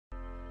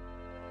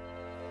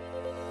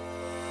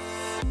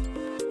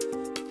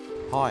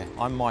Hi,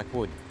 I'm Mike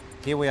Wood.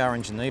 Here we are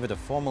in Geneva to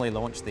formally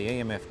launch the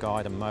EMF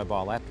Guide and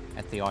mobile app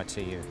at the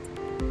ITU.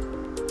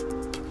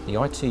 The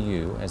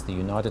ITU, as the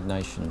United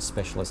Nations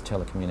Specialist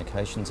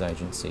Telecommunications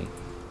Agency,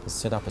 has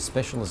set up a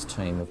specialist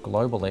team of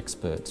global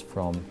experts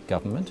from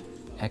government,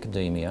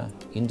 academia,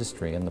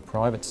 industry and the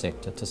private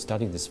sector to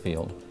study this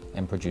field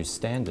and produce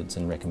standards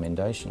and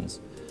recommendations.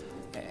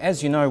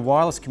 As you know,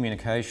 wireless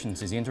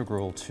communications is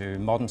integral to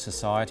modern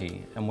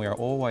society, and we are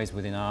always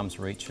within arm's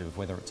reach of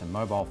whether it's a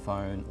mobile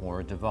phone or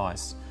a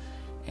device.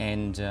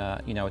 And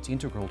it's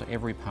integral to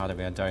every part of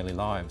our daily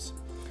lives.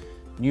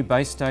 New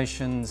base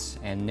stations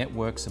and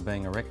networks are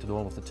being erected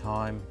all of the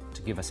time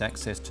to give us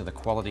access to the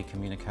quality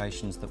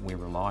communications that we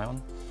rely on.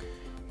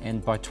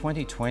 And by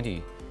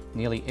 2020,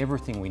 nearly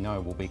everything we know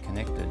will be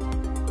connected.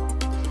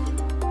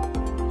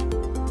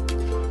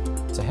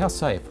 So how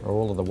safe are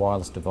all of the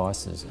wireless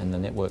devices and the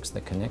networks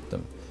that connect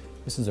them?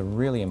 This is a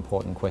really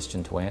important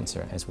question to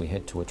answer as we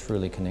head to a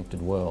truly connected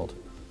world.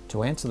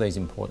 To answer these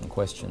important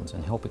questions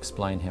and help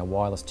explain how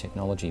wireless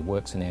technology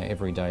works in our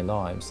everyday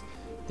lives,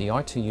 the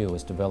ITU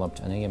has developed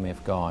an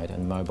EMF guide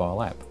and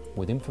mobile app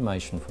with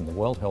information from the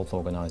World Health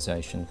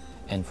Organization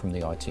and from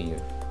the ITU.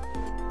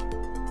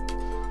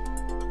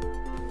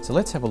 So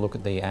let's have a look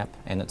at the app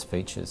and its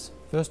features.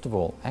 First of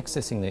all,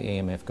 accessing the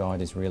EMF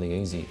guide is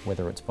really easy,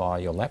 whether it's via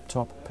your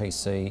laptop,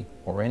 PC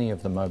or any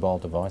of the mobile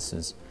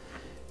devices.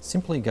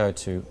 Simply go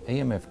to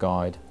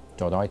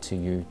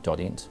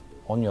emfguide.itu.int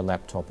on your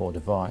laptop or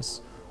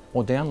device,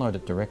 or download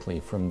it directly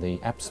from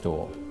the App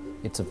Store.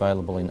 It's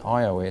available in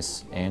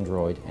iOS,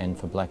 Android and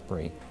for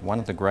BlackBerry. One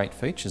of the great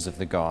features of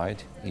the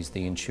guide is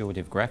the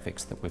intuitive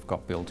graphics that we've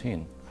got built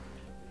in.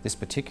 This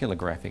particular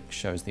graphic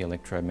shows the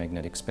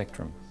electromagnetic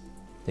spectrum.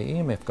 The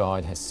EMF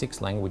guide has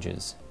 6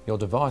 languages. Your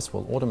device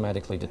will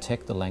automatically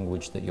detect the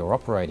language that you're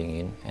operating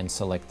in and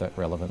select that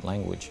relevant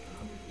language.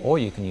 Or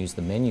you can use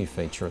the menu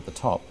feature at the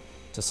top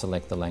to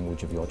select the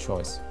language of your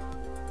choice.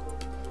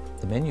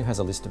 The menu has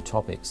a list of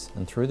topics,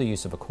 and through the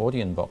use of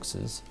accordion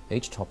boxes,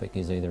 each topic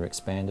is either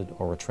expanded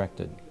or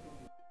retracted.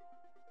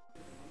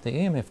 The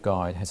EMF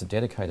guide has a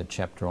dedicated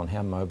chapter on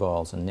how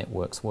mobiles and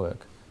networks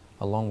work,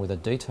 along with a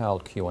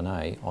detailed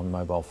Q&A on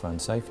mobile phone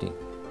safety.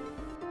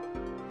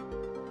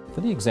 For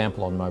the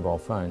example on mobile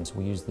phones,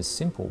 we use this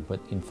simple but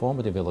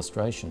informative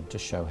illustration to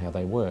show how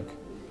they work.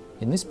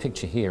 In this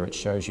picture here, it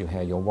shows you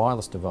how your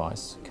wireless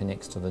device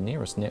connects to the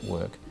nearest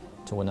network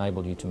to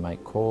enable you to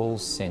make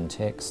calls, send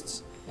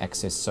texts,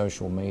 access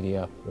social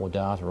media or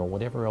data or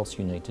whatever else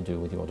you need to do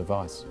with your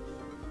device.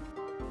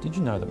 Did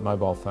you know that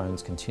mobile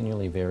phones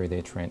continually vary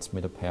their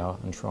transmitter power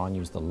and try and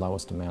use the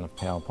lowest amount of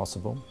power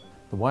possible?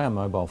 The way a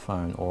mobile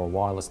phone or a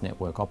wireless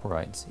network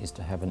operates is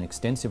to have an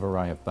extensive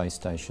array of base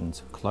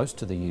stations close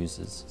to the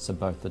users, so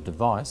both the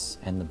device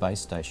and the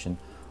base station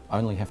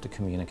only have to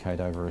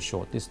communicate over a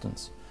short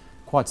distance.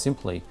 Quite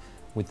simply,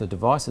 with the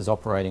devices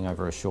operating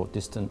over a short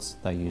distance,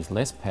 they use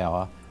less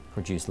power,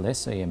 produce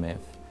less EMF,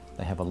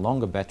 they have a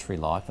longer battery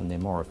life and they're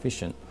more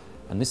efficient,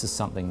 and this is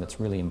something that's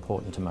really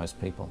important to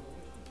most people.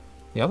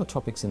 The other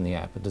topics in the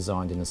app are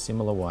designed in a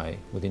similar way,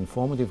 with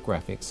informative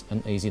graphics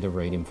and easy to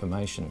read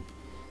information.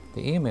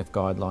 The EMF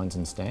Guidelines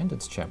and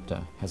Standards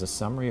chapter has a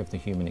summary of the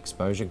human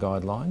exposure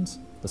guidelines,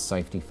 the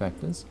safety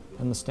factors,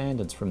 and the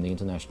standards from the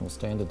international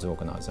standards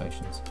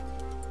organisations.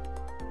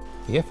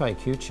 The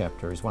FAQ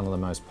chapter is one of the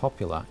most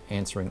popular,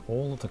 answering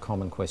all of the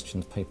common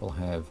questions people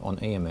have on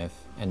EMF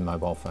and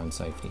mobile phone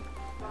safety.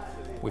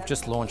 We've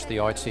just launched the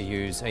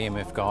ITU's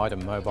EMF Guide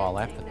and mobile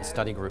app at the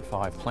Study Group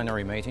 5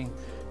 plenary meeting.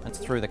 It's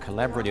through the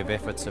collaborative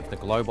efforts of the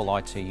global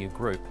ITU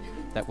group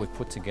that we've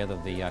put together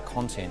the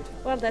content.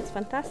 Well, that's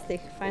fantastic.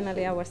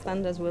 Finally, our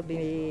standards will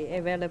be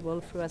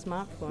available through a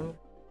smartphone.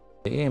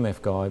 The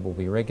EMF Guide will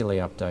be regularly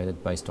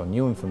updated based on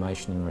new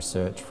information and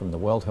research from the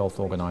World Health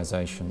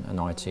Organization and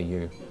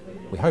ITU.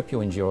 We hope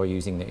you enjoy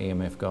using the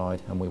EMF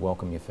Guide and we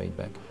welcome your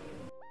feedback.